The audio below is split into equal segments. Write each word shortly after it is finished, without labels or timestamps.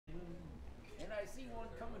see one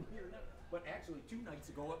coming here now. But actually, 2 nights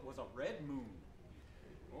ago, it was a red moon.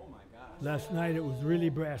 Oh my gosh. Last night it was really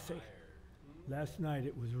brassy. Last night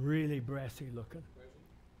it was really brassy looking.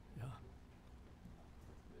 Yeah.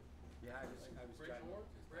 Yeah, I was driving.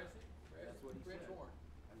 That's what he said. I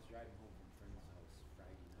was driving home from a friend's house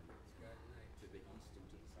Friday night to the east and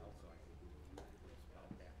to the south, so I could believe it was about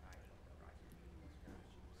that high.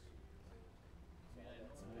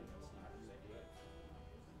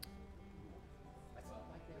 I saw it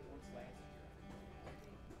like that once last year.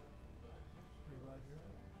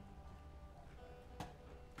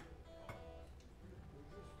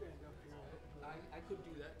 I could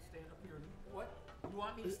do that. Stand up here. What? You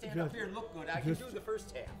want me to stand up here and look good? I can do the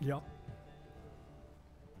first half. Yep.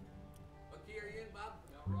 What key are you in, Bob?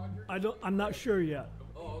 Now, Roger? I'm not sure yet.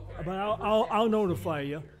 Oh, okay. But I'll notify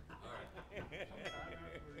you. All right.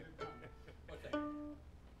 What's that?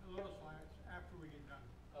 After we get done.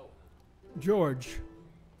 Oh, George,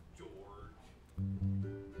 George.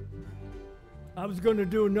 I was going to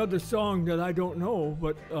do another song that I don't know,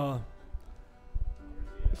 but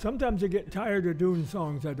sometimes I get tired of doing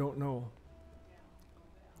songs I don't know.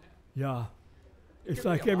 Yeah. It's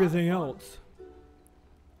like everything else.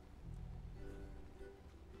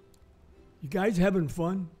 You guys having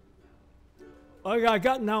fun? I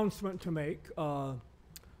got an announcement to make.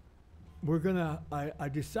 We're gonna. I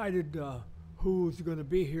decided who's gonna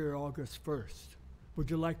be here August 1st. Would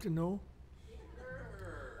you like to know?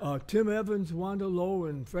 Sure. Tim Evans, Wanda Lowe,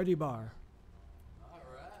 and Freddie Barr. All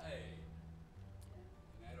right. In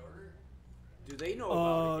that order? Do they know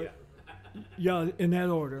about it yet? Yeah, in that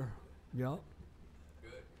order. Yeah.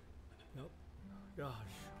 Good. Yep. Gosh.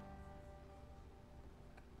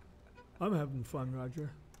 I'm having fun,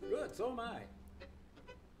 Roger. Good, so am I.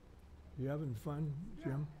 You having fun,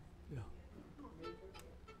 Jim? Yeah.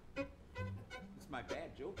 It's my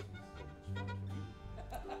bad jokes.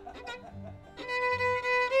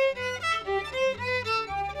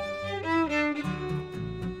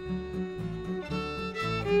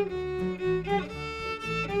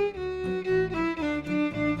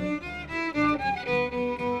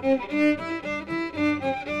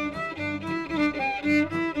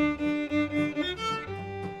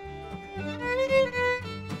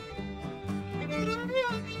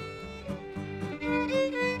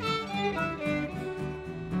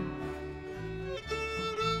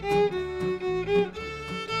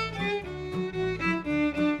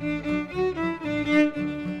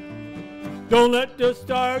 Don't let the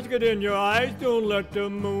stars get in your eyes, don't let the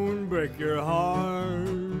moon break your heart.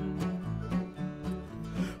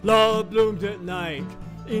 Love blooms at night,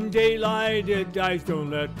 in daylight it dies. Don't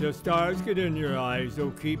let the stars get in your eyes,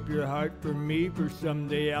 oh keep your heart for me, for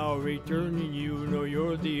someday I'll return and you know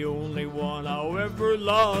you're the only one I'll ever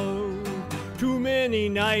love. Too many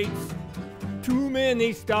nights, too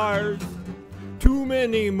many stars, too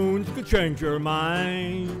many moons could change your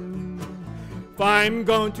mind. If I'm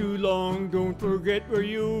gone too long, don't forget where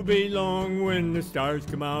you belong. When the stars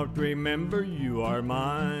come out, remember you are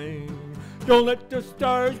mine. Don't let the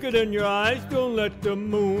stars get in your eyes, don't let the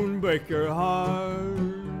moon break your heart.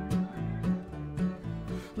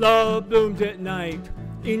 Love blooms at night,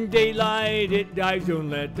 in daylight it dies. Don't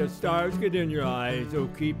let the stars get in your eyes, oh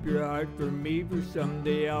keep your heart for me, for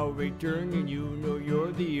someday I'll return and you know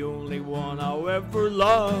you're the only one I'll ever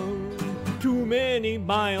love. Too many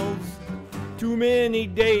miles, too many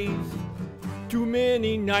days, too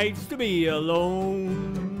many nights to be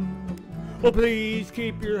alone. Oh, please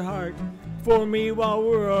keep your heart for me while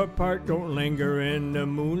we're apart. Don't linger in the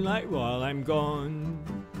moonlight while I'm gone.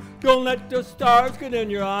 Don't let the stars get in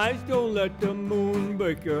your eyes, don't let the moon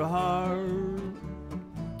break your heart.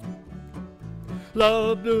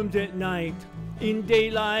 Love blooms at night, in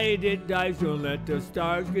daylight it dies. Don't let the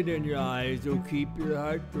stars get in your eyes, oh keep your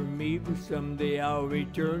heart for me, for someday I'll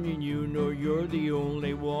return and you know you're the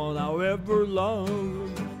only one I'll ever love.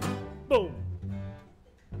 Boom.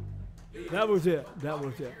 That was it. That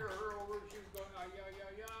was it.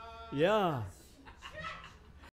 Yeah.